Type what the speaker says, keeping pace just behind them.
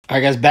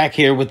Alright guys, back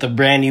here with a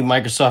brand new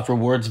Microsoft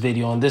Rewards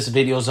video, and this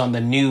video is on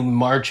the new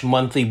March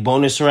monthly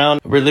bonus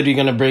round. We're literally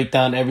going to break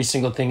down every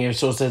single thing here.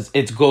 So it says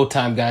it's go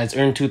time, guys.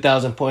 Earn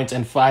 2,000 points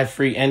and 5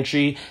 free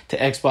entry to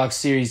Xbox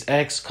Series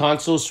X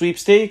console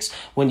sweepstakes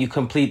when you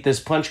complete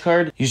this punch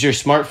card. Use your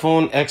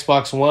smartphone,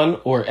 Xbox One,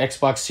 or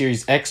Xbox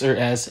Series X or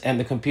S and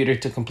the computer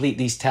to complete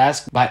these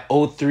tasks by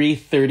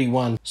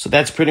 03/31. So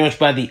that's pretty much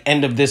by the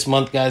end of this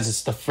month, guys.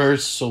 It's the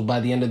 1st, so by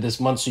the end of this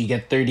month, so you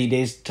get 30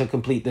 days to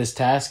complete this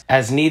task.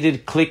 As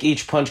needed, click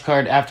each punch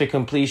card after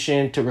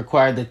completion to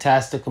require the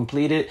task to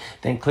complete it,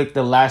 then click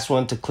the last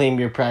one to claim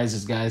your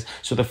prizes, guys.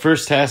 So the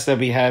first task that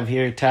we have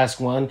here, task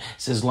 1,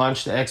 says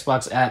launch the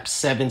Xbox app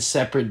 7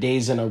 separate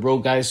days in a row,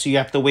 guys. So you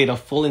have to wait a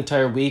full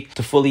entire week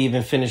to fully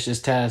even finish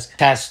this task.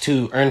 Task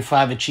 2, earn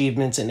 5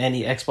 achievements in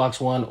any Xbox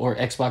One or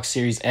Xbox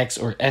Series X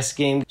or S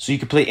game. So you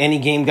can play any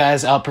game,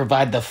 guys. I'll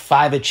provide the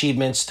 5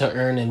 achievements to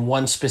earn in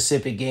one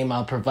specific game.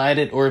 I'll provide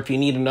it, or if you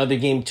need another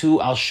game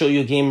too, I'll show you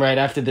a game right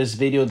after this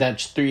video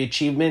that's 3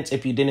 achievements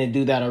if you didn't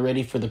do that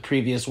already for the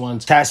previous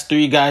ones. Task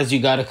 3, guys, you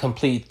got to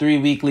complete 3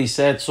 weekly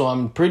sets. So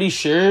I'm pretty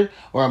sure,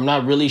 or I'm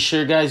not really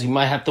sure, guys, you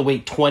might have to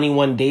wait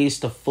 21 days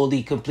to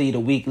fully complete a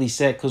weekly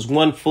set, because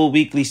one full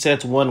weekly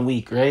set's 1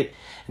 week, right?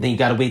 And then you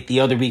got to wait the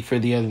other week for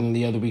the other and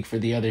the other week for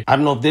the other. I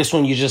don't know if this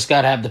one you just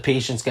got to have the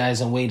patience,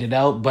 guys, and wait it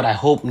out, but I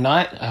hope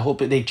not. I hope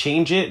they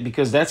change it,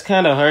 because that's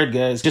kind of hard,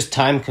 guys. Just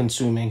time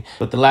consuming.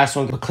 But the last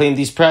one, claim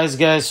these prizes,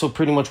 guys. So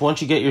pretty much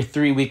once you get your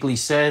 3 weekly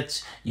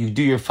sets, you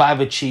do your 5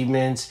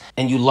 achievements,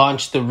 and you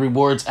launch the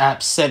rewards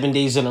app 7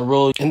 days in a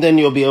row, and then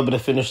you'll be able to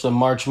finish the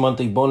March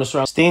monthly bonus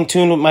round. Stay in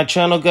tune with my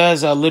channel,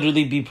 guys. I'll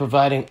literally be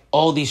providing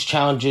all these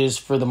challenges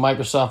for the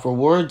Microsoft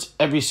Rewards,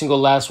 every single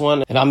last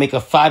one, and I'll make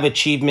a 5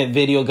 achievement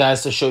video,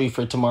 guys, to show you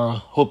for tomorrow.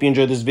 Hope you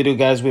enjoyed this video,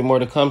 guys. With more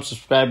to come.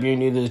 Subscribe if you're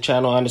new to the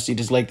channel. Honestly,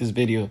 just like this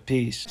video.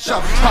 Peace.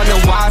 Got a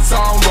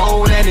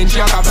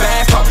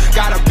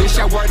bitch,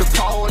 I wear the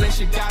pole and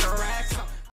she got a